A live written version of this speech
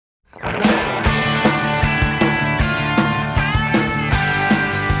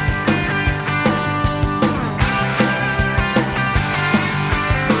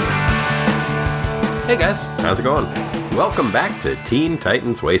Hey guys, how's it going? Welcome back to Teen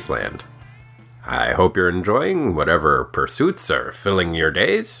Titans Wasteland. I hope you're enjoying whatever pursuits are filling your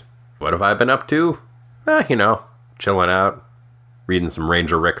days. What have I been up to? Chilling out, reading some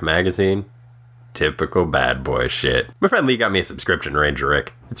Ranger Rick magazine. Typical bad boy shit. My friend Lee got me a subscription to Ranger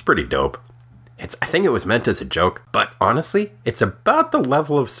Rick. It's pretty dope. I think it was meant as a joke, but honestly, it's about the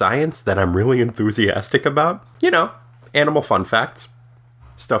level of science that I'm really enthusiastic about. Animal fun facts.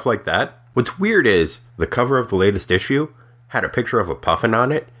 Stuff like that. What's weird is, the cover of the latest issue had a picture of a puffin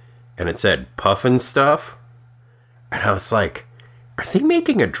on it, and it said, "Puffin stuff?" And I was like, are they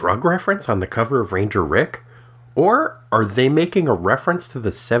making a drug reference on the cover of Ranger Rick? Or are they making a reference to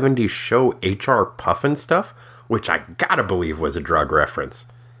the 70s show HR Puffin Stuff? Which I gotta believe was a drug reference.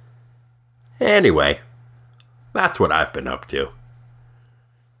 Anyway, that's what I've been up to.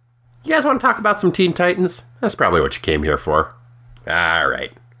 You guys want to talk about some Teen Titans? That's probably what you came here for.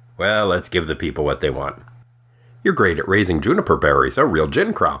 Alright, well, let's give the people what they want. You're great at raising juniper berries, a real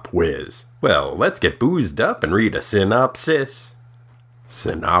gin crop, whiz. Well, let's get boozed up and read a synopsis.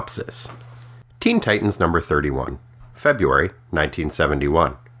 Synopsis. Teen Titans number 31, February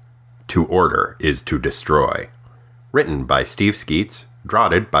 1971. To order is to destroy. Written by Steve Skeets,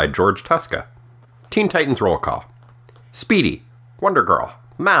 draughted by George Tuska. Teen Titans roll call. Speedy, Wonder Girl,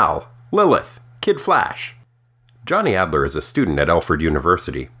 Mal, Lilith, Kid Flash. Johnny Adler is a student at Elford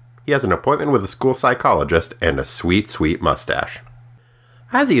University. He has an appointment with a school psychologist and a sweet, sweet mustache.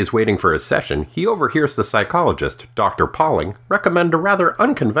 As he is waiting for his session, he overhears the psychologist, Dr. Pauling, recommend a rather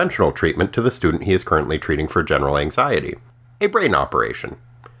unconventional treatment to the student he is currently treating for general anxiety. A brain operation.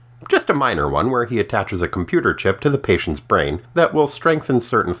 Just a minor one where he attaches a computer chip to the patient's brain that will strengthen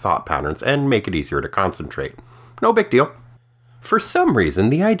certain thought patterns and make it easier to concentrate. No big deal. For some reason,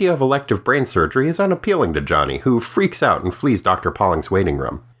 the idea of elective brain surgery is unappealing to Johnny, who freaks out and flees Dr. Pauling's waiting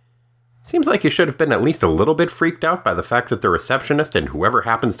room. Seems like you should have been at least a little bit freaked out by the fact that the receptionist and whoever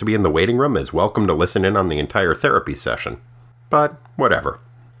happens to be in the waiting room is welcome to listen in on the entire therapy session. But, whatever.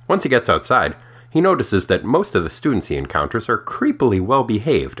 Once he gets outside, he notices that most of the students he encounters are creepily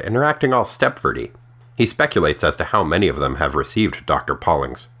well-behaved and are acting all Stepfordy. He speculates as to how many of them have received Dr.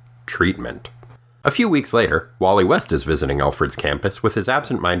 Pauling's treatment. A few weeks later, Wally West is visiting Elford's campus with his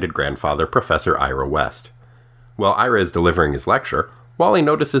absent-minded grandfather, Professor Ira West. While Ira is delivering his lecture, Wally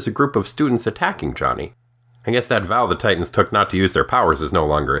notices a group of students attacking Johnny. I guess that vow the Titans took not to use their powers is no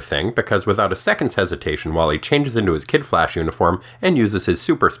longer a thing, because without a second's hesitation, Wally changes into his Kid Flash uniform and uses his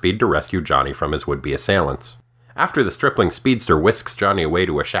super speed to rescue Johnny from his would-be assailants. After the stripling speedster whisks Johnny away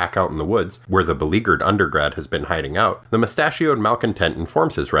to a shack out in the woods, where the beleaguered undergrad has been hiding out, the mustachioed malcontent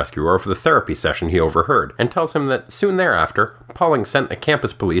informs his rescuer of the therapy session he overheard, and tells him that soon thereafter, Pauling sent the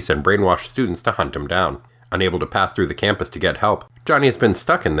campus police and brainwashed students to hunt him down. Unable to pass through the campus to get help, Johnny has been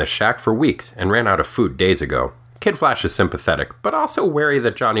stuck in this shack for weeks and ran out of food days ago. Kid Flash is sympathetic, but also wary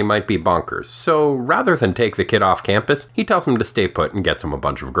that Johnny might be bonkers, so rather than take the kid off campus, he tells him to stay put and gets him a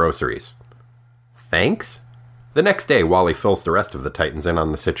bunch of groceries. Thanks? The next day, Wally fills the rest of the Titans in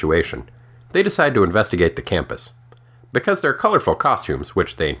on the situation. They decide to investigate the campus. Because their colorful costumes,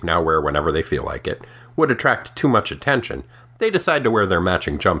 which they now wear whenever they feel like it, would attract too much attention, they decide to wear their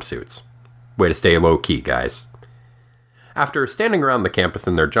matching jumpsuits. Way to stay low-key, guys. After standing around the campus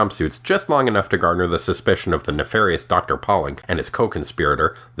in their jumpsuits just long enough to garner the suspicion of the nefarious Dr. Pauling and his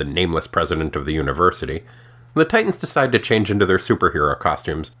co-conspirator, the nameless president of the university, the Titans decide to change into their superhero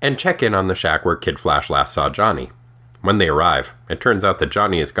costumes and check in on the shack where Kid Flash last saw Johnny. When they arrive, it turns out that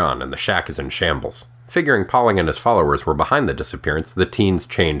Johnny is gone and the shack is in shambles. Figuring Pauling and his followers were behind the disappearance, the teens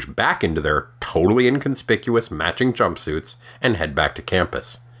change back into their totally inconspicuous matching jumpsuits and head back to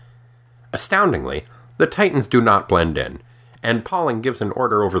campus. Astoundingly, the Titans do not blend in, and Pauling gives an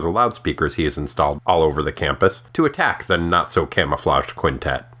order over the loudspeakers he has installed all over the campus to attack the not-so-camouflaged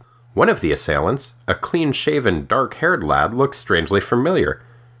quintet. One of the assailants, a clean-shaven, dark-haired lad, looks strangely familiar.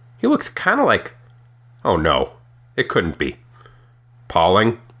 He looks kind of like... Oh no, it couldn't be.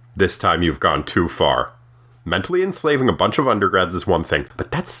 Pauling, this time you've gone too far. Mentally enslaving a bunch of undergrads is one thing,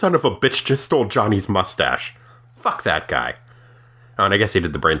 but that son of a bitch just stole Johnny's mustache. Fuck that guy. Oh, and I guess he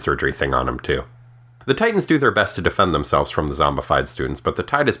did the brain surgery thing on him, too. The Titans do their best to defend themselves from the zombified students, but the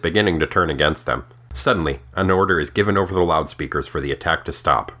tide is beginning to turn against them. Suddenly, an order is given over the loudspeakers for the attack to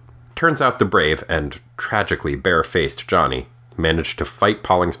stop. Turns out the brave and, tragically, bare-faced Johnny managed to fight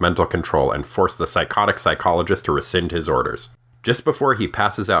Pauling's mental control and force the psychotic psychologist to rescind his orders. Just before he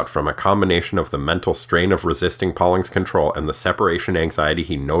passes out from a combination of the mental strain of resisting Pauling's control and the separation anxiety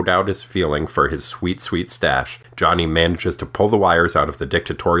he no doubt is feeling for his sweet, sweet stash, Johnny manages to pull the wires out of the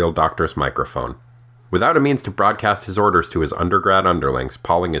dictatorial doctor's microphone. Without a means to broadcast his orders to his undergrad underlings,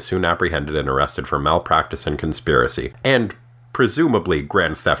 Pauling is soon apprehended and arrested for malpractice and conspiracy, and presumably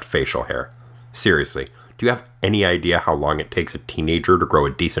grand theft facial hair. Seriously, do you have any idea how long it takes a teenager to grow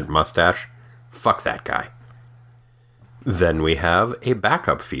a decent mustache? Fuck that guy. Then we have a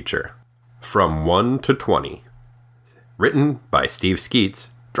backup feature. From 1 to 20. Written by Steve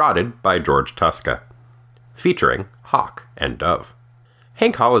Skeets, draughted by George Tuska. Featuring Hawk and Dove.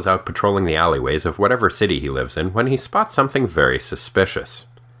 Hank Hall is out patrolling the alleyways of whatever city he lives in when he spots something very suspicious.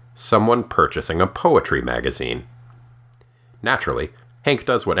 Someone purchasing a poetry magazine. Naturally, Hank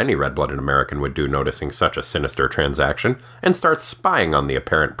does what any red-blooded American would do noticing such a sinister transaction, and starts spying on the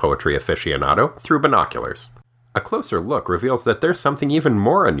apparent poetry aficionado through binoculars. A closer look reveals that there's something even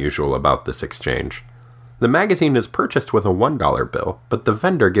more unusual about this exchange. The magazine is purchased with a $1 bill, but the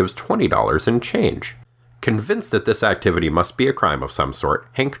vendor gives $20 in change. Convinced that this activity must be a crime of some sort,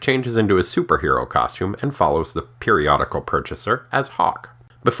 Hank changes into his superhero costume and follows the periodical purchaser as Hawk.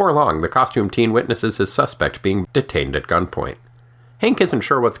 Before long, the costumed teen witnesses his suspect being detained at gunpoint. Hank isn't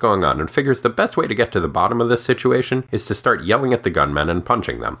sure what's going on and figures the best way to get to the bottom of this situation is to start yelling at the gunmen and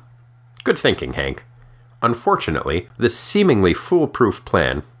punching them. Good thinking, Hank. Unfortunately, this seemingly foolproof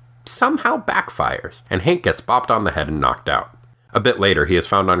plan somehow backfires, and Hank gets bopped on the head and knocked out. A bit later, he is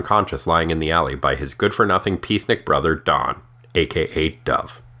found unconscious lying in the alley by his good-for-nothing peacenik brother, Don, aka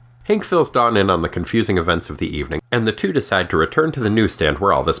Dove. Hank fills Don in on the confusing events of the evening, and the two decide to return to the newsstand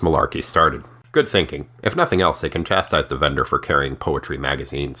where all this malarkey started. Good thinking. If nothing else, they can chastise the vendor for carrying poetry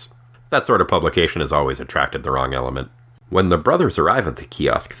magazines. That sort of publication has always attracted the wrong element. When the brothers arrive at the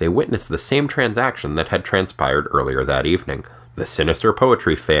kiosk, they witness the same transaction that had transpired earlier that evening. The sinister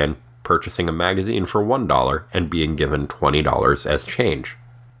poetry fan purchasing a magazine for $1 and being given $20 as change.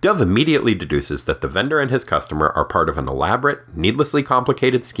 Dove immediately deduces that the vendor and his customer are part of an elaborate, needlessly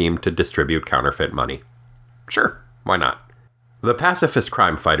complicated scheme to distribute counterfeit money. Sure, why not? The pacifist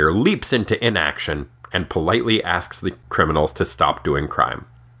crime fighter leaps into inaction and politely asks the criminals to stop doing crime.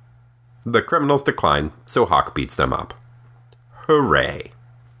 The criminals decline, so Hawk beats them up. Hooray!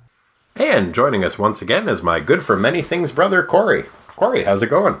 And joining us once again is my good-for-many-things brother, Corey. Corey, how's it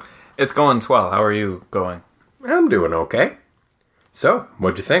going? It's going swell. How are you going? I'm doing okay. So,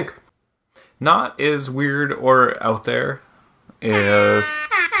 what'd you think? Not as weird or out there as...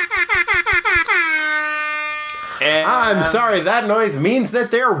 I'm sorry, that noise means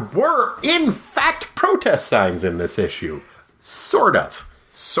that there were, in fact, protest signs in this issue. Sort of.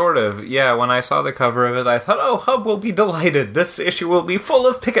 Sort of, yeah. When I saw the cover of it, I thought, oh, Hub will be delighted. This issue will be full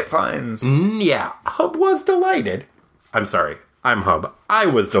of picket signs. Yeah, Hub was delighted. I'm sorry, I'm Hub. I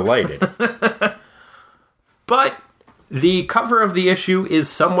was delighted. But the cover of the issue is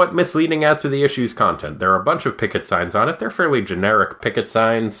somewhat misleading as to the issue's content. There are a bunch of picket signs on it. They're fairly generic picket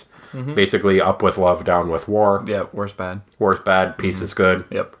signs. Mm-hmm. Basically, up with love, down with war. Yeah, war's bad. War's bad, peace is good.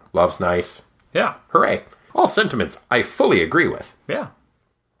 Yep. Love's nice. Yeah. Hooray. All sentiments I fully agree with. Yeah.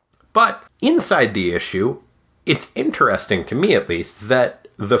 But inside the issue, it's interesting, to me at least, that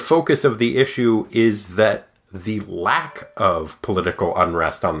the focus of the issue is that the lack of political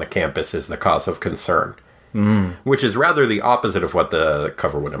unrest on the campus is the cause of concern. Which is rather the opposite of what the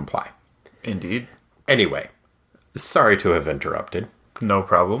cover would imply. Indeed. Anyway, sorry to have interrupted. No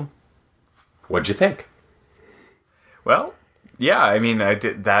problem. What'd you think? Well, yeah, I mean,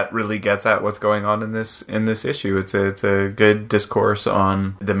 that really gets at what's going on in this issue. It's a good discourse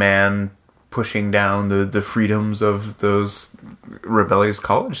on the man pushing down the freedoms of those rebellious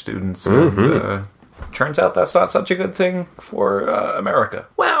college students. Mm-hmm. And, turns out that's not such a good thing for America.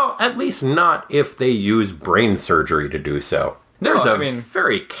 Well, at least not if they use brain surgery to do so. There's a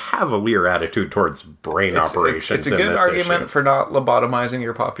very cavalier attitude towards brain operations. It's a good argument for not lobotomizing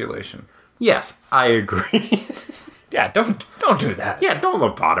your population. Yes, I agree. Yeah, don't do that. Yeah, don't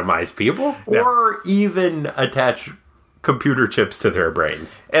lobotomize people. No. Or even attach computer chips to their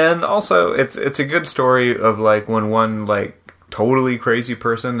brains. And also, it's a good story of like when one like totally crazy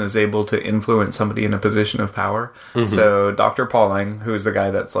person is able to influence somebody in a position of power. Mm-hmm. So Dr. Pauling, who's the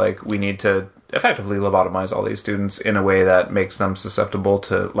guy that's like, we need to effectively lobotomize all these students in a way that makes them susceptible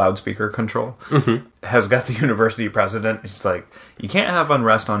to loudspeaker control, has got the university president. He's like, you can't have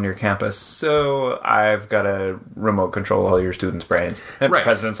unrest on your campus, so I've got to remote control all your students' brains. And the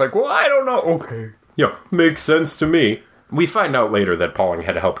president's like, well, I don't know. Okay. Yeah, makes sense to me. We find out later that Pauling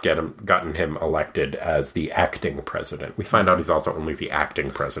had helped gotten him elected as the acting president. We find out he's also only the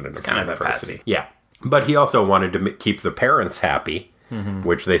acting president of the university. Kind of a patsy. Yeah. But he also wanted to keep the parents happy.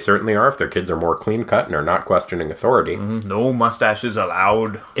 which they certainly are if their kids are more clean-cut and are not questioning authority. No mustaches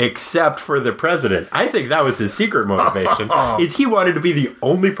allowed. Except for the president. I think that was his secret motivation, is he wanted to be the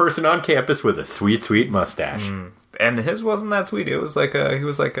only person on campus with a sweet, sweet mustache. And his wasn't that sweet. It was like a... He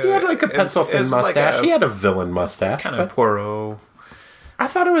had like a pencil-thin mustache. He had a villain mustache. Kind of Poirot. I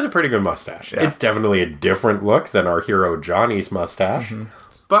thought it was a pretty good mustache. Yeah. It's definitely a different look than our hero Johnny's mustache.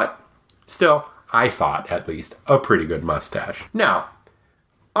 But still, I thought, at least, a pretty good mustache. Now,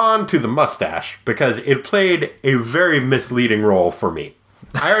 on to the mustache, because it played a very misleading role for me.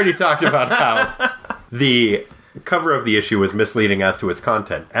 I already talked about how the cover of the issue was misleading as to its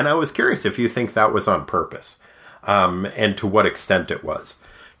content, and I was curious if you think that was on purpose, and to what extent it was.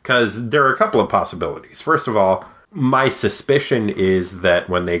 Because there are a couple of possibilities. First of all, my suspicion is that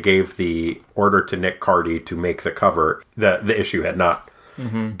when they gave the order to Nick Cardy to make the cover, the issue had not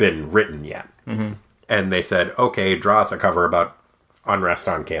been written yet. And they said, okay, draw us a cover about unrest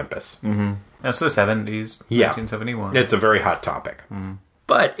on campus. That's the 70s, Yeah. 1971. It's a very hot topic.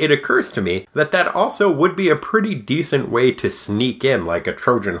 But it occurs to me that that also would be a pretty decent way to sneak in, like a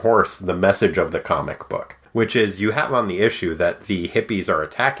Trojan horse, the message of the comic book. Which is, you have on the issue that the hippies are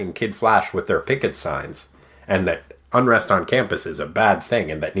attacking Kid Flash with their picket signs, and that unrest on campus is a bad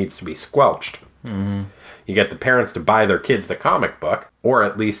thing and that needs to be squelched. You get the parents to buy their kids the comic book, or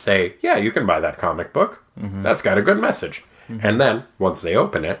at least say, yeah, you can buy that comic book. That's got a good message. And then, once they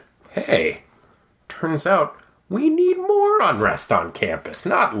open it, hey, turns out we need more unrest on campus,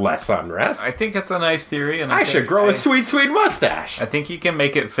 not less unrest. I think it's a nice theory. And I should grow a sweet, sweet mustache. I think you can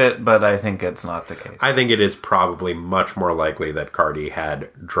make it fit, but I think it's not the case. I think it is probably much more likely that Cardy had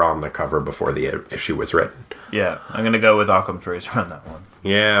drawn the cover before the issue was written. Yeah, I'm going to go with Occam's razor on that one.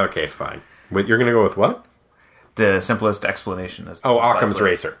 Yeah, okay, fine. You're going to go with what? The simplest explanation is... Occam's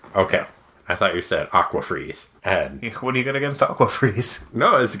razor. Okay. I thought you said Aquafreeze. And What do you got against Aquafreeze?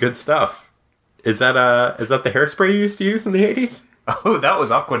 no, it's good stuff. Is that the hairspray you used to use in the 80s? Oh, that was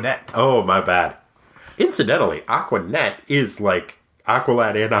Aquanet. Oh, my bad. Incidentally, Aquanet is like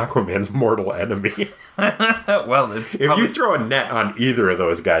Aqualad and Aquaman's mortal enemy. Well, it's If you throw a net on either of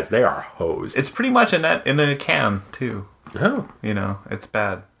those guys, they are hosed. It's pretty much a net in a can, too. Oh. You know, it's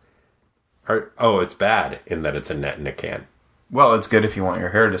bad. It's bad in that it's a net in a can. Well, it's good if you want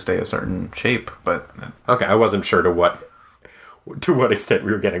your hair to stay a certain shape, but... Okay, I wasn't sure to what extent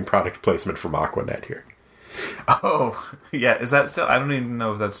we were getting product placement from Aquanet here. Oh, yeah, is that still... I don't even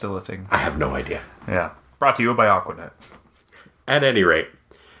know if that's still a thing. I have no idea. Yeah. Brought to you by Aquanet. At any rate,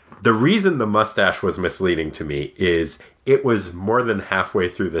 the reason the mustache was misleading to me is it was more than halfway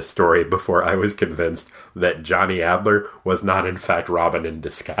through the story before I was convinced that Johnny Adler was not in fact Robin in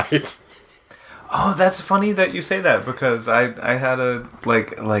disguise. Oh, that's funny that you say that, because I had a,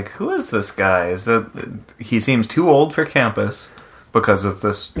 like, who is this guy? He seems too old for campus because of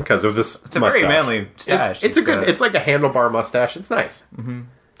this. Because of this It's a very manly stash. It's like a handlebar mustache. It's nice.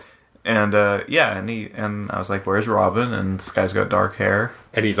 And, and I was like, where's Robin? And this guy's got dark hair.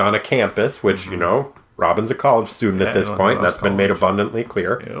 And he's on a campus, which, Robin's a college student at this point. That's been made abundantly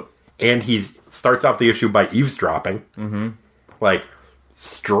clear. Yep. And he starts off the issue by eavesdropping. Like,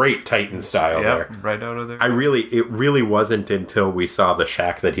 straight Titan style there. Right out of there. It really wasn't until we saw the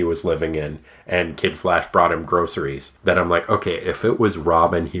shack that he was living in and Kid Flash brought him groceries that I'm like, okay, if it was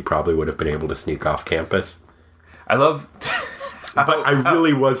Robin, he probably would have been able to sneak off campus. I love... But I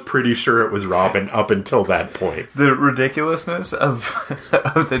really was pretty sure it was Robin up until that point. The ridiculousness of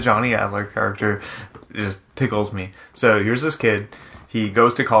the Johnny Adler character just tickles me. So here's this kid. He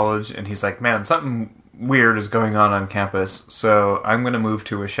goes to college and he's like, man, something weird is going on campus, so I'm going to move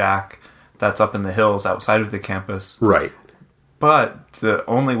to a shack that's up in the hills outside of the campus. Right. But the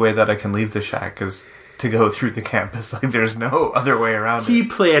only way that I can leave the shack is to go through the campus. Like, there's no other way around He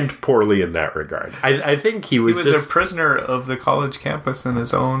planned poorly in that regard. I think he was a prisoner of the college campus in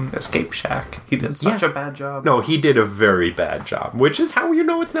his own escape shack. He did such a bad job. No, he did a very bad job, which is how you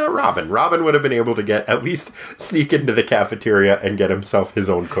know it's not Robin. Robin would have been able to at least sneak into the cafeteria and get himself his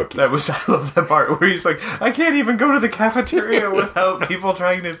own cookies. I love that part where he's like, I can't even go to the cafeteria without people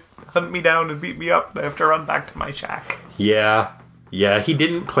trying to hunt me down and beat me up. I have to run back to my shack. Yeah, he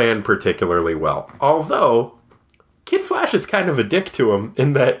didn't plan particularly well. Although, Kid Flash is kind of a dick to him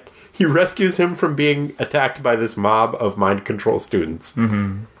in that he rescues him from being attacked by this mob of mind control students.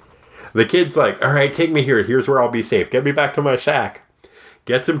 The kid's like, all right, take me here. Here's where I'll be safe. Get me back to my shack.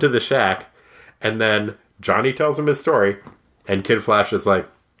 Gets him to the shack. And then Johnny tells him his story. And Kid Flash is like,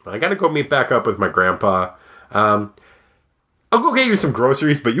 I gotta go meet back up with my grandpa. I'll go get you some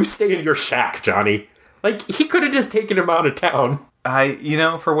groceries, but you stay in your shack, Johnny. Like, he could have just taken him out of town.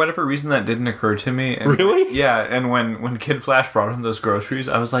 For whatever reason, that didn't occur to me. And, Really? Yeah, and when Kid Flash brought him those groceries,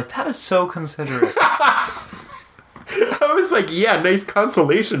 I was like, that is so considerate. I was like, yeah, nice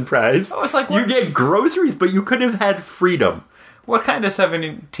consolation prize. I was like, you what? get groceries, but you could have had freedom. What kind of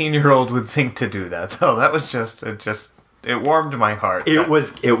 17-year-old would think to do that, though? That was it warmed my heart. It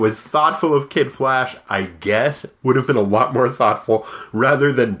was thoughtful of Kid Flash, I guess. Would have been a lot more thoughtful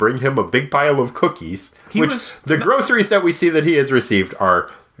rather than bring him a big pile of cookies. The groceries that we see that he has received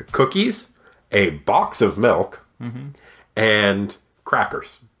are cookies, a box of milk, and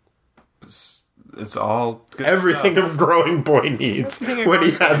crackers. It's all good everything stuff. a growing boy needs when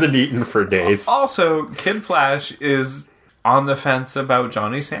he hasn't eaten for days. Also, Kid Flash is on the fence about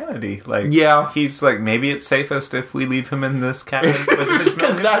Johnny's sanity. He's like, maybe it's safest if we leave him in this cabin with his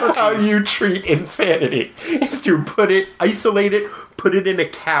because that's how you treat insanity: is to isolate it, put it in a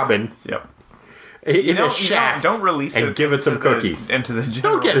cabin. Yep. In a shack. Don't release it and give it some cookies into the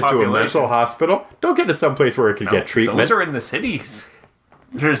general Don't get it population. to a mental hospital. Don't get it someplace where it could get treatment. Those are in the cities.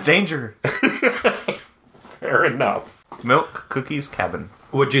 There's danger. Fair enough. Milk, cookies, cabin.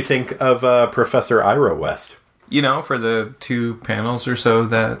 What'd you think of Professor Ira West? For the 2 panels or so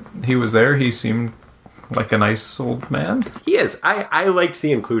that he was there, he seemed like a nice old man. He is. I liked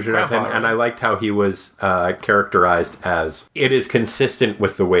the inclusion of him, and I liked how he was characterized as... It is consistent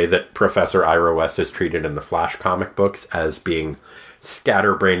with the way that Professor Ira West is treated in the Flash comic books as being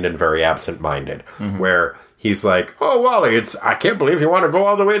scatterbrained and very absent-minded, where... He's like, oh, Wally, I can't believe you want to go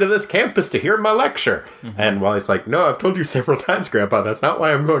all the way to this campus to hear my lecture. And Wally's like, no, I've told you several times, Grandpa, that's not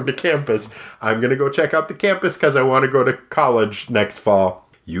why I'm going to campus. I'm going to go check out the campus because I want to go to college next fall.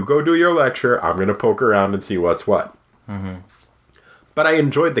 You go do your lecture. I'm going to poke around and see what's what. But I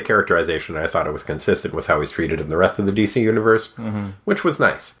enjoyed the characterization. I thought it was consistent with how he's treated in the rest of the DC universe, which was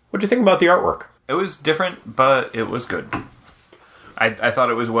nice. What do you think about the artwork? It was different, but it was good. I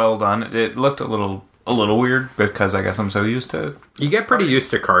thought it was well done. It looked a little weird because I guess I'm so used to... You get pretty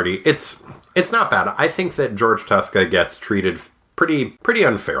used to Cardi. It's not bad. I think that George Tuska gets treated pretty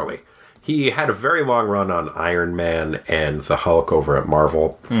unfairly. He had a very long run on Iron Man and the Hulk over at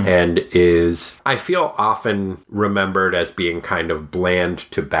Marvel, and is, I feel, often remembered as being kind of bland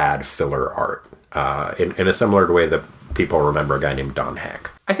to bad filler art, in a similar way that people remember a guy named Don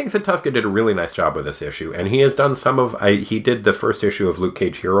Heck. I think that Tuska did a really nice job with this issue, and he has done he did the first issue of Luke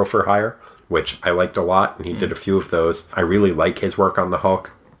Cage Hero for Hire, which I liked a lot, and he did a few of those. I really like his work on the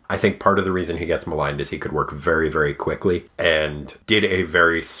Hulk. I think part of the reason he gets maligned is he could work very, very quickly, and did a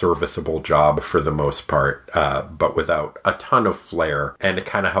very serviceable job for the most part, but without a ton of flair, and it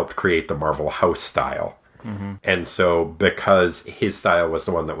kind of helped create the Marvel House style. And so, because his style was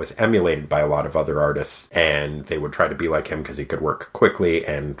the one that was emulated by a lot of other artists, and they would try to be like him because he could work quickly,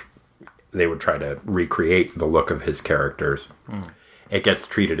 and they would try to recreate the look of his characters, it gets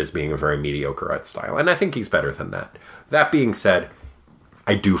treated as being a very mediocre art style. And I think he's better than that. That being said,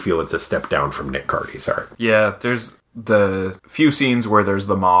 I do feel it's a step down from Nick Cardy's art. Yeah, there's the few scenes where there's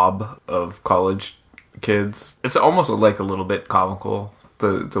the mob of college kids. It's almost like a little bit comical.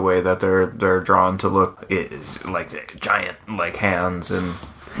 The way that they're drawn to look like giant like hands and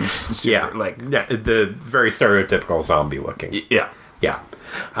the very stereotypical zombie looking. Yeah.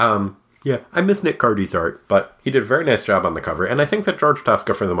 I miss Nick Cardy's art, but he did a very nice job on the cover, and I think that George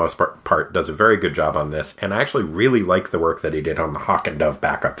Tuska, for the most part, does a very good job on this, and I actually really like the work that he did on the Hawk and Dove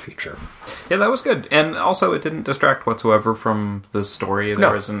backup feature. Yeah, that was good, and also it didn't distract whatsoever from the story.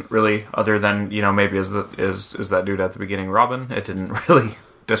 There isn't really, other than, maybe is that dude at the beginning Robin, it didn't really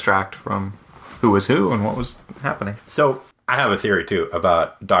distract from who was who and what was happening. So, I have a theory, too,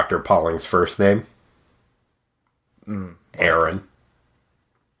 about Dr. Pauling's first name. Aaron.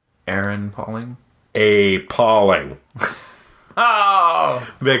 Aaron Pauling? Appalling. Oh!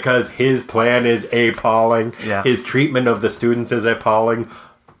 Because his plan is appalling. Yeah. His treatment of the students is appalling.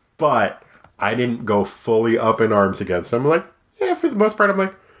 But I didn't go fully up in arms against him. Like, yeah, for the most part, I'm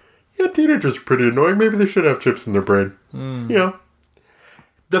like, yeah, teenagers are pretty annoying. Maybe they should have chips in their brain.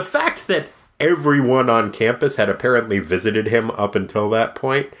 The fact that everyone on campus had apparently visited him up until that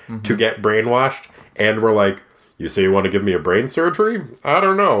point to get brainwashed and were like, you say you want to give me a brain surgery? I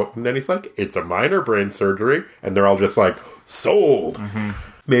don't know. And then he's like, it's a minor brain surgery. And they're all just like, sold.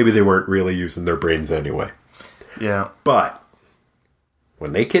 Maybe they weren't really using their brains anyway. Yeah. But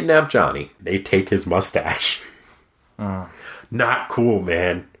when they kidnap Johnny, they take his mustache. Not cool,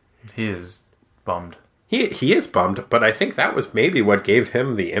 man. He is bummed. He is bummed, but I think that was maybe what gave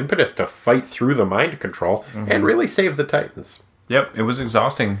him the impetus to fight through the mind control and really save the Titans. Yep, it was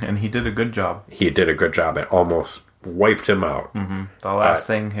exhausting, and he did a good job. He did a good job at almost wiped him out. The last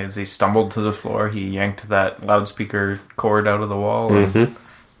thing is he stumbled to the floor. He yanked that loudspeaker cord out of the wall. And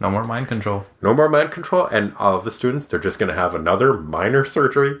no more mind control. No more mind control, and all of the students, they're just going to have another minor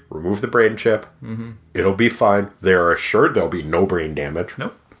surgery, remove the brain chip. It'll be fine. They're assured there'll be no brain damage.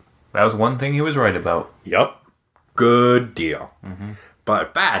 Nope. That was one thing he was right about. Yep. Good deal.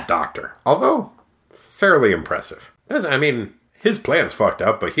 But bad doctor, although fairly impressive. I mean, his plan's fucked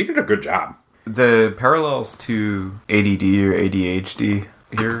up, but he did a good job. The parallels to ADD or ADHD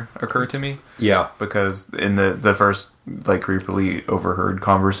here occur to me. Yeah. Because in the first, like, creepily overheard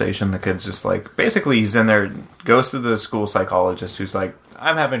conversation, the kid's just like, basically he's in there, goes to the school psychologist who's like,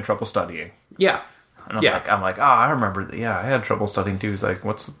 I'm having trouble studying. Yeah. And I'm like, I remember that. Yeah, I had trouble studying too. He's like,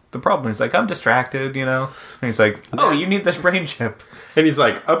 what's the problem? He's like, I'm distracted, you know? And he's like, oh, you need this brain chip. And he's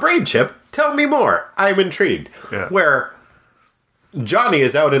like, a brain chip? Tell me more. I'm intrigued. Yeah. Where Johnny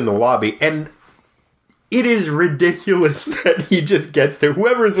is out in the lobby, and it is ridiculous that he just gets to,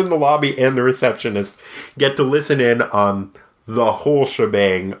 whoever's in the lobby and the receptionist get to listen in on the whole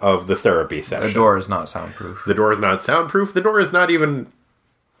shebang of the therapy session. The door is not soundproof. The door is not soundproof. The door is not even,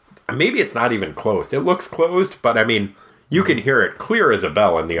 maybe it's not even closed. It looks closed, but I mean, you can hear it clear as a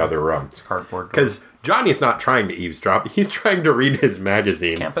bell in the other room. It's cardboard. Because Johnny's not trying to eavesdrop. He's trying to read his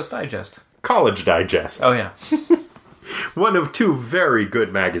magazine. Campus Digest. College Digest. Oh, yeah. One of two very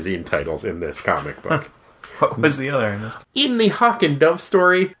good magazine titles in this comic book. What was the other in this? In the Hawk and Dove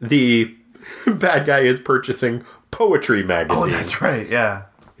story, the bad guy is purchasing Poetry magazine. Oh, that's right, yeah.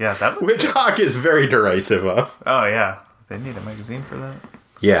 Yeah, that looks Which good. Hawk is very derisive of. Oh, yeah. They need a magazine for that.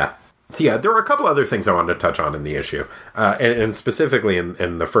 Yeah. So yeah, there were a couple other things I wanted to touch on in the issue. And specifically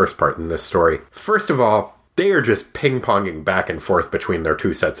in the first part in this story. First of all, they are just ping-ponging back and forth between their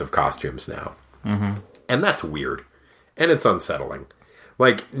two sets of costumes now. And that's weird. And it's unsettling.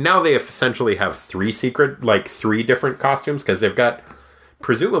 Like, now they essentially have three different costumes, because they've got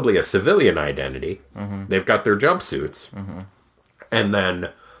presumably a civilian identity. They've got their jumpsuits. And then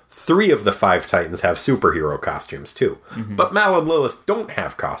 3 of the 5 Titans have superhero costumes, too. But Mal and Lilith don't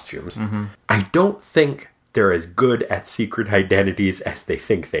have costumes. I don't think they're as good at secret identities as they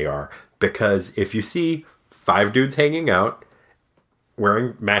think they are. Because if you see 5 dudes hanging out,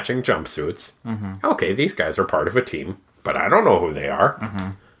 wearing matching jumpsuits, okay, these guys are part of a team, but I don't know who they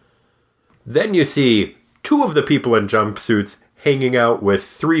are. Then you see 2 of the people in jumpsuits hanging out with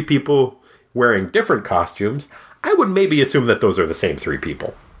 3 people wearing different costumes. I would maybe assume that those are the same 3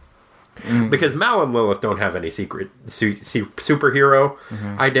 people. Because Mal and Lilith don't have any secret superhero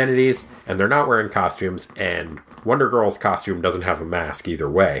identities, and they're not wearing costumes, and Wonder Girl's costume doesn't have a mask either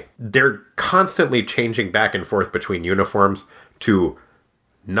way. They're constantly changing back and forth between uniforms to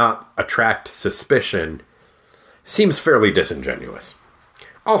not attract suspicion. Seems fairly disingenuous.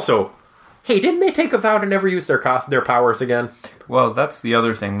 Also, hey, didn't they take a vow to never use their powers again? Well, that's the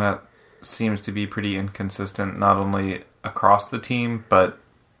other thing that seems to be pretty inconsistent, not only across the team, but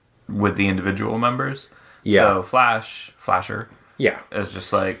with the individual members. Yeah. So Flasher, Yeah. is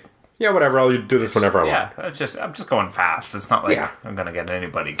just like, Yeah, whatever. I'll do this whenever I want. yeah, I'm just going fast. It's not like I'm gonna get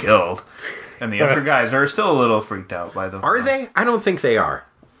anybody killed. And the other guys are still a little freaked out by the. Are they? I don't think they are.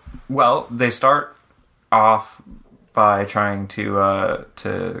 Well, they start off by trying to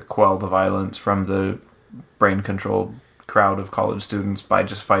quell the violence from the brain-controlled crowd of college students by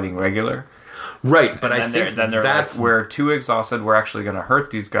just fighting regular. Right, but I And think then they're that's... like, we're too exhausted. We're actually going to hurt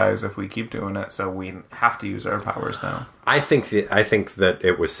these guys if we keep doing it. So we have to use our powers now. I think that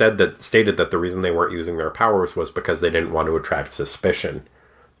it was stated that the reason they weren't using their powers was because they didn't want to attract suspicion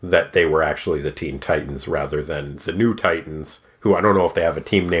that they were actually the Teen Titans rather than the New Titans, who I don't know if they have a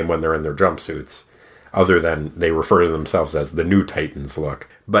team name when they're in their jumpsuits, other than they refer to themselves as the New Titans look.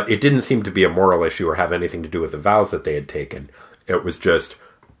 But it didn't seem to be a moral issue or have anything to do with the vows that they had taken. It was just,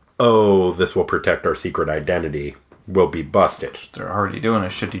 oh, this will protect our secret identity. We'll be busted. They're already doing a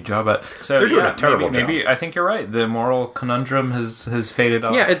shitty job at. So They're doing a terrible job. Maybe I think you're right. The moral conundrum has faded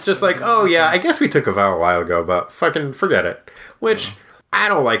off. Yeah, it's just like, oh yeah, I guess we took a vow a while ago, but fucking forget it. Which, I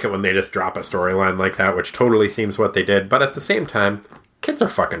don't like it when they just drop a storyline like that, which totally seems what they did. But at the same time, kids are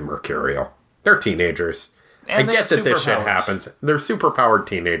fucking mercurial. They're teenagers. And I get that this shit superpowers. happens. They're superpowered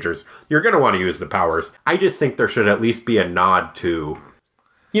teenagers. You're going to want to use the powers. I just think there should at least be a nod to,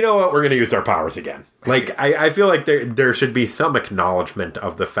 you know what, we're going to use our powers again. Like, I feel like there should be some acknowledgement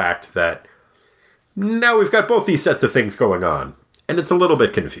of the fact that now we've got both these sets of things going on. And it's a little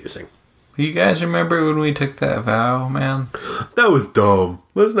bit confusing. You guys remember when we took that vow, man? That was dumb.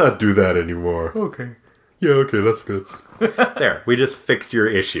 Let's not do that anymore. Okay. Yeah, okay, that's good. There, we just fixed your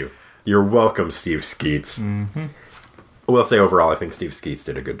issue. You're welcome, Steve Skeets. I will say overall, I think Steve Skeets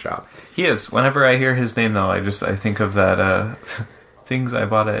did a good job. He is. Whenever I hear his name, though, I think of that Things I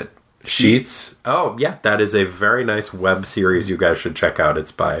Bought at Sheets. Oh, yeah, that is a very nice web series you guys should check out.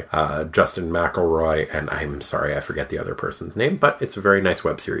 It's by Justin McElroy, and I'm sorry, I forget the other person's name, but it's a very nice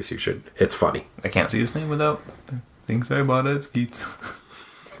web series. You should. It's funny. I can't see his name without Things I Bought at Skeets.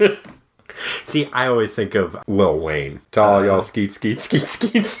 See, I always think of Lil Wayne. To all y'all Skeets.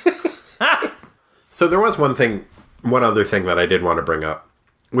 So there was one other thing that I did want to bring up,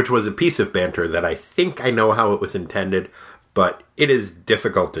 which was a piece of banter that I think I know how it was intended, but it is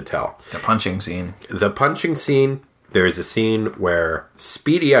difficult to tell. The punching scene. The punching scene, there is a scene where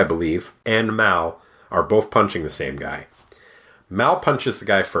Speedy, I believe, and Mal are both punching the same guy. Mal punches the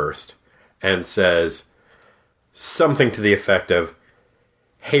guy first and says something to the effect of,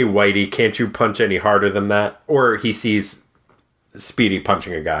 "Hey, Whitey, can't you punch any harder than that?" Or he sees Speedy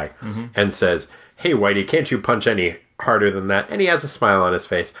punching a guy and says, "Hey, Whitey, can't you punch any harder than that?" And he has a smile on his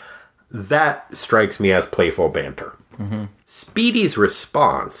face. That strikes me as playful banter. Speedy's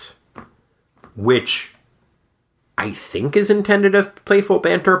response, which I think is intended as playful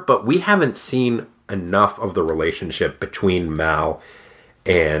banter, but we haven't seen enough of the relationship between Mal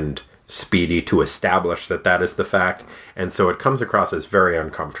and Speedy to establish that is the fact, and so it comes across as very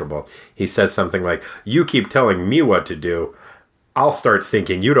uncomfortable. He says something like, "You keep telling me what to do, I'll start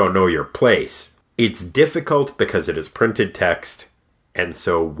thinking you don't know your place." It's difficult because it is printed text, and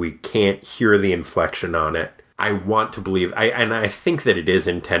so we can't hear the inflection on it. I want to believe, I think that it is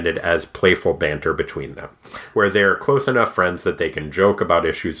intended as playful banter between them, where they're close enough friends that they can joke about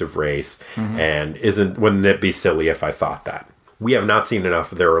issues of race, and wouldn't it be silly if I thought that? We have not seen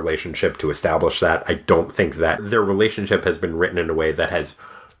enough of their relationship to establish that. I don't think that their relationship has been written in a way that has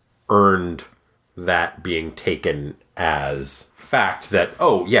earned that being taken as fact that,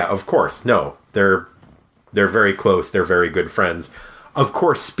 oh, yeah, of course, no, they're very close, they're very good friends. Of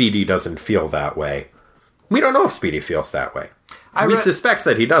course Speedy doesn't feel that way. We don't know if Speedy feels that way. We suspect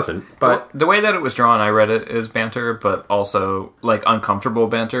that he doesn't, but... The way that it was drawn, I read it as banter, but also, like, uncomfortable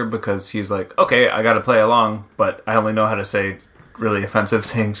banter, because he's like, okay, I gotta play along, but I only know how to say really offensive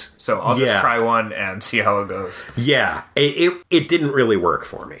things, so I'll just try one and see how it goes. Yeah, it didn't really work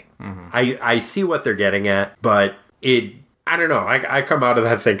for me. I see what they're getting at, but I don't know, I come out of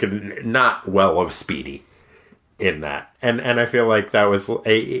that thinking not well of Speedy in that. And I feel like that was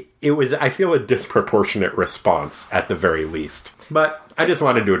I feel a disproportionate response at the very least. But I just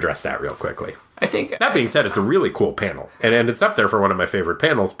wanted to address that real quickly. I think that being said, it's a really cool panel. And it's up there for one of my favorite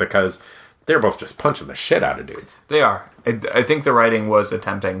panels because they're both just punching the shit out of dudes. They are. I think the writing was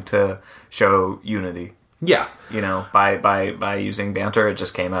attempting to show unity. Yeah. You know, by using banter, it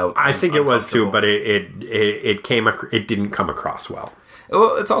just came out. I think it was too, but it didn't come across well.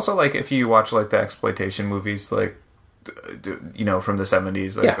 Well, it's also like if you watch like the exploitation movies, like, you know, from the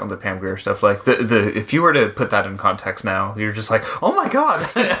 70s, like on the Pam Grier stuff, like the if you were to put that in context now, you're just like, oh my god,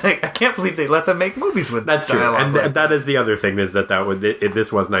 I can't believe they let them make movies with that's dialogue. True, and that is the other thing is that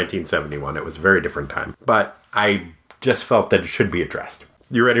this was 1971. It was a very different time, but I just felt that it should be addressed.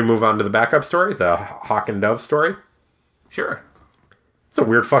 You ready to move on to the backup story, the Hawk and Dove story? Sure. It's a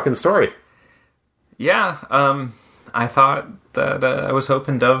weird fucking story. Yeah. I thought that I was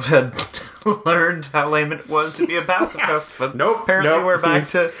hoping Dove had learned how lame it was to be a pacifist, but apparently we're back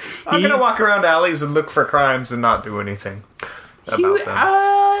to I'm going to walk around alleys and look for crimes and not do anything about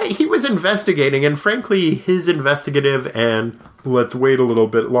them. He was investigating, and frankly, his investigative and let's wait a little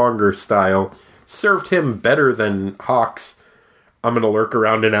bit longer style served him better than Hawk's I'm going to lurk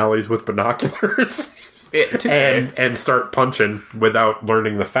around in alleys with binoculars and start punching without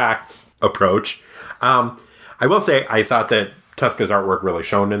learning the facts approach. I will say, I thought that Tuska's artwork really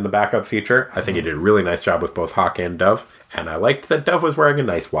shone in the backup feature. I think he did a really nice job with both Hawk and Dove, and I liked that Dove was wearing a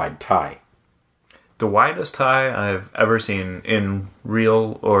nice wide tie. The widest tie I've ever seen in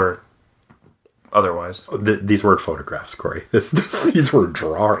real or otherwise. These weren't photographs, Corey. These were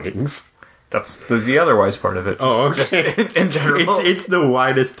drawings. That's the otherwise part of it. Oh, okay. Just in general. It's the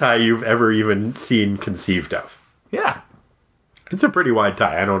widest tie you've ever even seen conceived of. Yeah. It's a pretty wide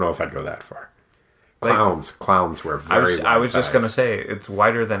tie. I don't know if I'd go that far. Clowns were very wide I was just ties. going to say, it's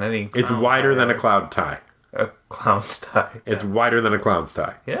wider than any clown It's wider tie. than a cloud tie. A clown's tie. It's wider than a clown's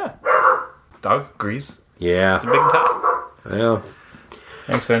tie. Yeah. Dog agrees. Yeah. It's a big tie. Well,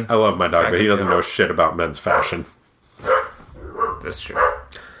 thanks, Finn. I love my dog, but he doesn't know shit about men's fashion. That's true.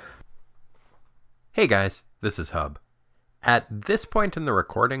 Hey guys, this is Hub. At this point in the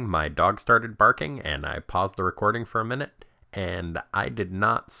recording, my dog started barking, and I paused the recording for a minute, and I did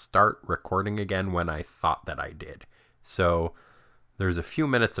not start recording again when I thought that I did. So, there's a few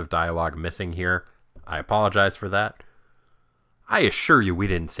minutes of dialogue missing here. I apologize for that. I assure you we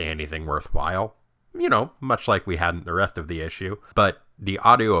didn't say anything worthwhile. You know, much like we hadn't the rest of the issue. But the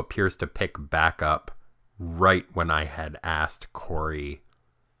audio appears to pick back up right when I had asked Corey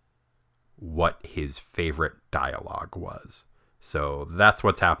what his favorite dialogue was. So that's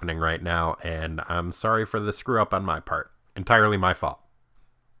what's happening right now, and I'm sorry for the screw up on my part. Entirely my fault.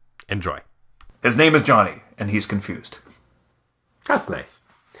 Enjoy. His name is Johnny, and he's confused. That's nice.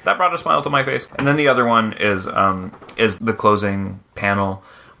 That brought a smile to my face. And then the other one is the closing panel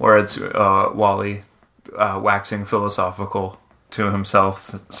where it's Wally waxing philosophical to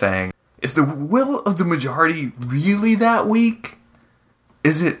himself, saying, "Is the will of the majority really that weak?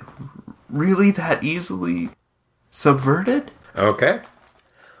 Is it really that easily subverted?" Okay.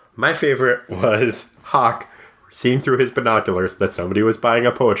 My favorite was Hawk seeing through his binoculars that somebody was buying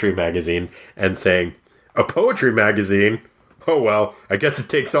a poetry magazine and saying, "A poetry magazine? Oh well, I guess it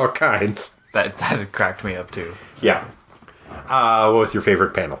takes all kinds." That cracked me up too. Yeah. What was your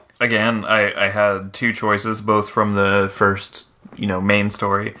favorite panel? Again, I had two choices, both from the first, main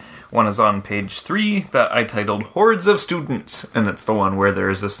story. One is on page 3 that I titled "Hordes of Students," and it's the one where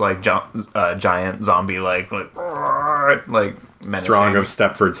there's this giant zombie like menacing Throng of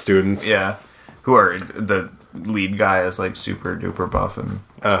Stepford students. Yeah, who are the lead guy is like super duper buff and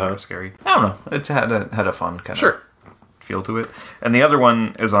super scary. I don't know. It had a fun kind of feel to it. And the other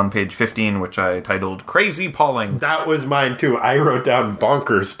one is on page 15, which I titled "Crazy Pauling." That was mine too. I wrote down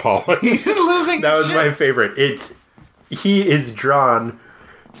 "Bonkers Pauling." He's losing. That was my favorite. He is drawn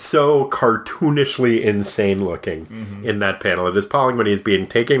so cartoonishly insane looking in that panel. It is Pauling when he's being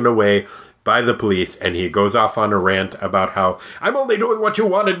taken away by the police, and he goes off on a rant about how I'm only doing what you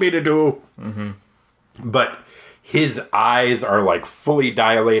wanted me to do. But his eyes are like fully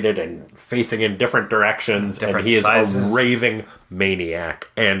dilated and facing in different directions, and he is a raving maniac,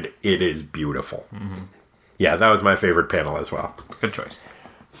 and it is beautiful. Yeah, that was my favorite panel as well. Good choice.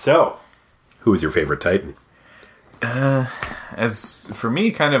 So, who's your favorite Titan? As for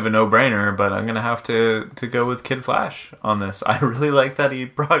me, kind of a no-brainer, but I'm gonna have to go with Kid Flash on this. I really like that he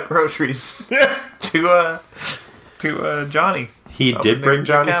brought groceries to Johnny. He did bring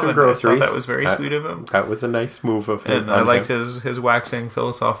Johnny some groceries. I thought that was very sweet of him. That was a nice move of him. And I liked his waxing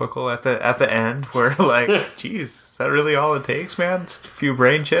philosophical at the end, where like, geez, is that really all it takes, man? It's a few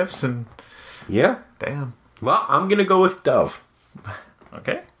brain chips and damn. Well, I'm gonna go with Dove.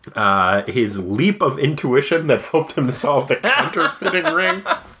 Okay. His leap of intuition that helped him solve the counterfeiting ring.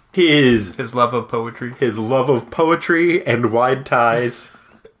 His love of poetry. His love of poetry and wide ties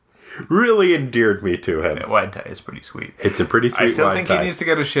really endeared me to him. Yeah, wide tie is pretty sweet. It's a pretty sweet wide tie. I still think he needs to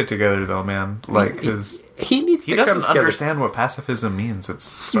get his shit together, though, man. Like, he doesn't understand what pacifism means. It's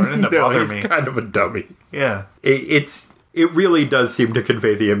starting to bother me. He's kind of a dummy. Yeah. It really does seem to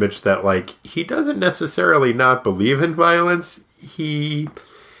convey the image that, like, he doesn't necessarily not believe in violence. He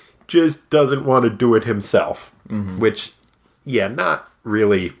just doesn't want to do it himself. Which, not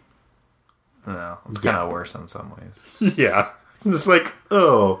really. No, it's kind of worse in some ways. Yeah. It's like,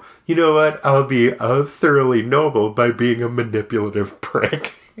 oh, you know what? I'll be thoroughly noble by being a manipulative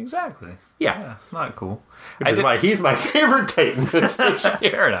prick. Exactly. Yeah. Not cool. Which is why he's my favorite Titan.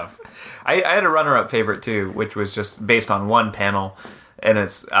 Fair enough. I had a runner-up favorite, too, which was just based on one panel, and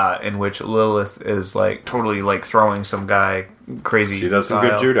it's in which Lilith is, like, totally, like, throwing some guy crazy. She does some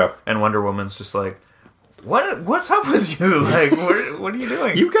good judo. And Wonder Woman's just like, What's up with you? Like, what are you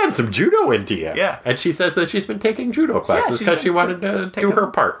doing? You've gotten some judo into you. Yeah. And she says that she's been taking judo classes because she wanted to do her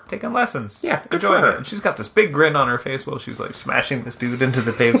part. Taking lessons. Yeah, good enjoying for her. it. And she's got this big grin on her face while she's, like, smashing this dude into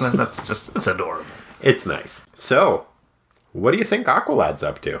the pavement. It's adorable. It's nice. So, what do you think Aqualad's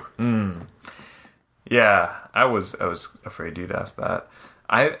up to? Yeah, I was afraid you'd ask that.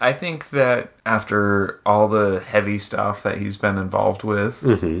 I think that after all the heavy stuff that he's been involved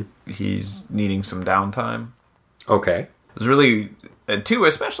with, he's needing some downtime. Okay. It's really, too,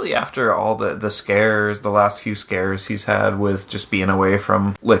 especially after all the scares, the last few scares he's had with just being away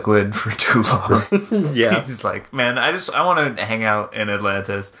from Liquid for too long. Yeah. He's like, man, I want to hang out in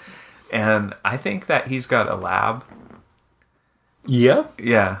Atlantis. And I think that he's got a lab. Yeah?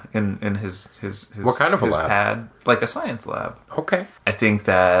 Yeah, in his what kind of a lab? Pad, like a science lab. Okay. I think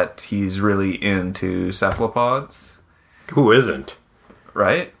that he's really into cephalopods. Who isn't?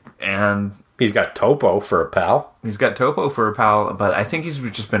 Right? And he's got Topo for a pal. But I think he's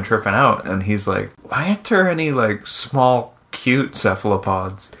just been tripping out, and he's like, why aren't there any, like, small, cute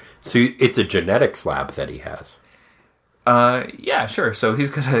cephalopods? So it's a genetics lab that he has. Yeah, sure. So he's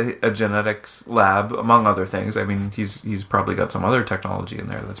got a genetics lab, among other things. I mean, he's probably got some other technology in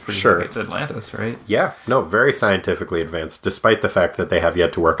there that's pretty sure. It's Atlantis, right? Yeah, no, very scientifically advanced, despite the fact that they have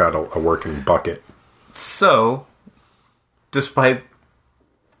yet to work out a working bucket. So, despite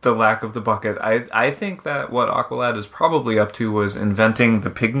the lack of the bucket, I think that what Aqualad is probably up to was inventing the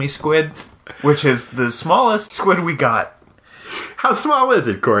pygmy squid, which is the smallest squid we got. How small is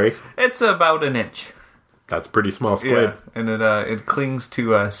it, Corey? It's about an inch. That's pretty small squid. Yeah, and it clings to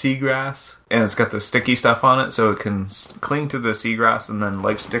seagrass, and it's got the sticky stuff on it, so it can cling to the seagrass and then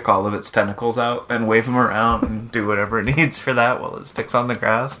like stick all of its tentacles out and wave them around and do whatever it needs for that while it sticks on the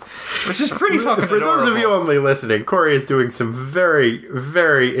grass, which is pretty fucking For adorable. those of you only listening, Corey is doing some very,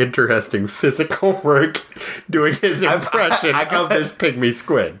 very interesting physical work doing his impression of this pygmy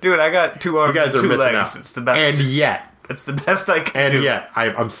squid. Dude, I got 2 arms You guys and are 2 missing legs. out. It's the best. And yet, It's the best I can and do. yet,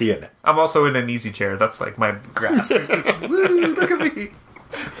 I'm seeing it. I'm also in an easy chair. That's like my grass. Woo, look at me.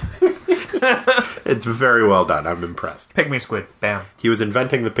 It's very well done. I'm impressed. Pygmy squid. Bam. He was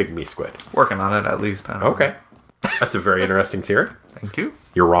inventing the pygmy squid. Working on it at least. I don't know. Okay. That's a very interesting theory. Thank you.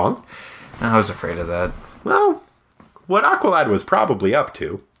 You're wrong. I was afraid of that. Well, what Aqualad was probably up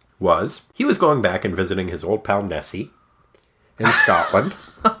to was he was going back and visiting his old pal Nessie in Scotland.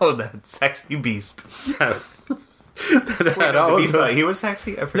 Oh, that sexy beast. That had all The of beast those- thought he was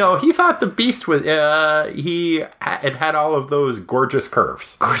sexy? I forgot. No, he thought the beast was. It had all of those gorgeous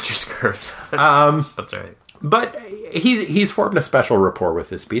curves. Gorgeous curves. That's right. But he's formed a special rapport with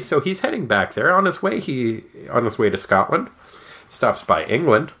this beast, so he's heading back there. On his way to Scotland, stops by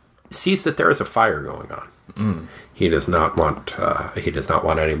England, sees that there is a fire going on. He does not want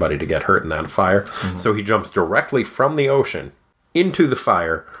anybody to get hurt in that fire, so he jumps directly from the ocean into the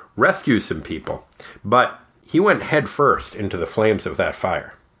fire, rescues some people, but he went head first into the flames of that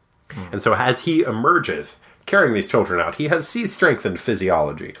fire. And so as he emerges, carrying these children out, he has sea-strengthened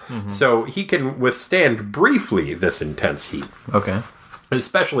physiology. So he can withstand briefly this intense heat. Okay.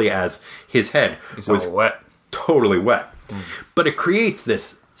 Especially as his head was all wet. totally wet. But it creates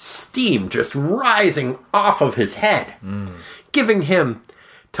this steam just rising off of his head, giving him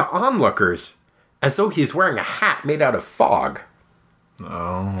to onlookers as though he's wearing a hat made out of fog.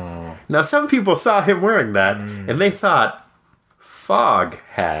 Oh. Now, some people saw him wearing that, and they thought, fog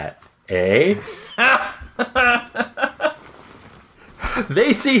hat, eh?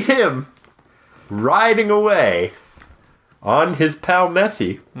 They see him riding away on his pal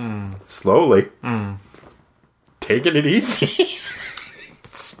Nessie, slowly, taking it easy.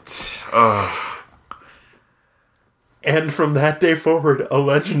 And from that day forward, a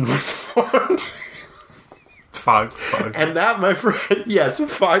legend was formed. Fog. And that, my friend, yes,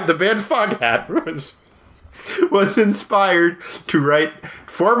 the band Foghat was inspired to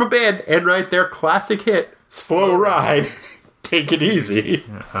form a band and write their classic hit, Slow Ride, Take It Easy,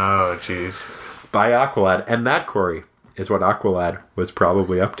 Oh, jeez. by Aqualad. And that, Corey, is what Aqualad was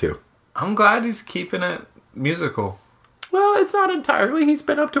probably up to. I'm glad he's keeping it musical. Well, it's not entirely. He's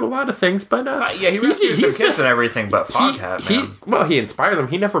been up to a lot of things, but Yeah, he rescued some kids and everything, but Foghat, man. He inspired them.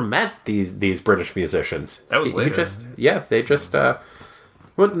 He never met these British musicians. That was later. They just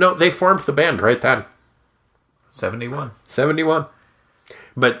they formed the band right then. 71. 71.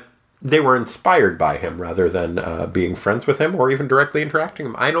 But they were inspired by him rather than being friends with him or even directly interacting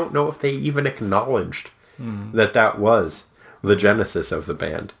with him. I don't know if they even acknowledged that was the genesis of the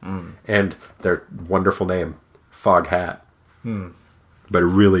band. And their wonderful name, Foghat. But it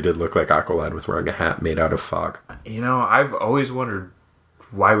really did look like Aqualad was wearing a hat made out of fog. You know, I've always wondered,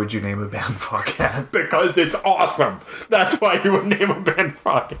 why would you name a band Foghat? Because it's awesome! That's why you would name a band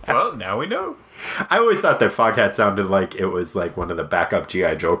Foghat. Well, now we know. I always thought that Foghat sounded like it was like one of the backup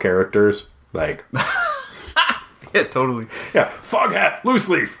G.I. Joe characters. Like, Yeah, totally. yeah, Foghat, Loose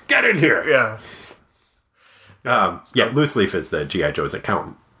Leaf, get in here! Yeah. Loose Leaf is the G.I. Joe's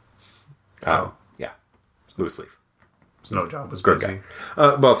accountant. Yeah, Loose Leaf. Snow Job was Good busy.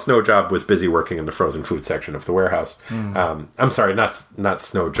 guy. Snow Job was busy working in the frozen food section of the warehouse. I'm sorry, not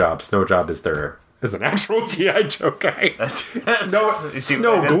Snow Job. Snow Job is an actual G.I. Joe guy.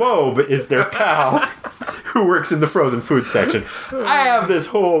 Snow Globe is their pal who works in the frozen food section. I have this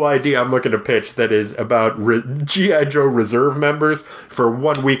whole idea I'm looking to pitch that is about G.I. Joe reserve members for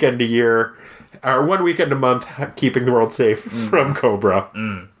 1 weekend a year, or 1 weekend a month, keeping the world safe from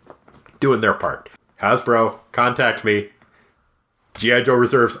Cobra. Doing their part. Hasbro, contact me. G.I. Joe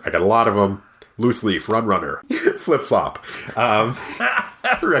reserves, I got a lot of them. Loose Leaf, Run Runner, Flip Flop. A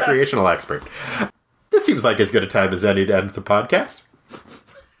recreational expert. This seems like as good a time as any to end the podcast.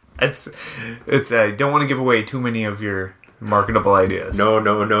 It's. Don't want to give away too many of your marketable ideas.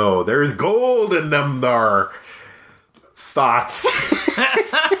 No. There's gold in them there. Thoughts.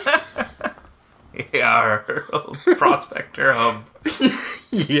 Yeah, our old Prospector hub.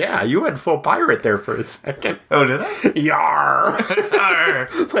 Yeah, you went full pirate there for a second. Oh, did I? Yar!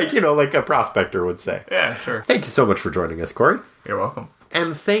 Like, like a prospector would say. Yeah, sure. Thank you so much for joining us, Corey. You're welcome.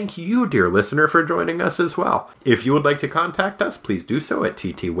 And thank you, dear listener, for joining us as well. If you would like to contact us, please do so at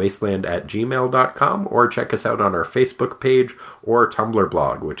ttwasteland@gmail.com or check us out on our Facebook page or Tumblr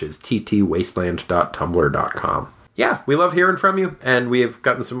blog, which is ttwasteland.tumblr.com. Yeah, we love hearing from you, and we have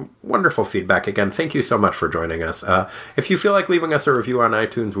gotten some wonderful feedback. Again, thank you so much for joining us. If you feel like leaving us a review on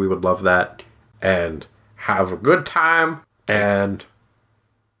iTunes, we would love that. And have a good time, and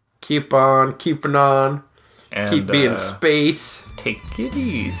keep on keeping on. And, keep being space. Take it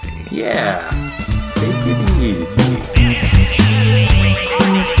easy. Yeah. Take it easy.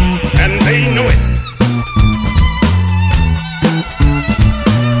 And they know it.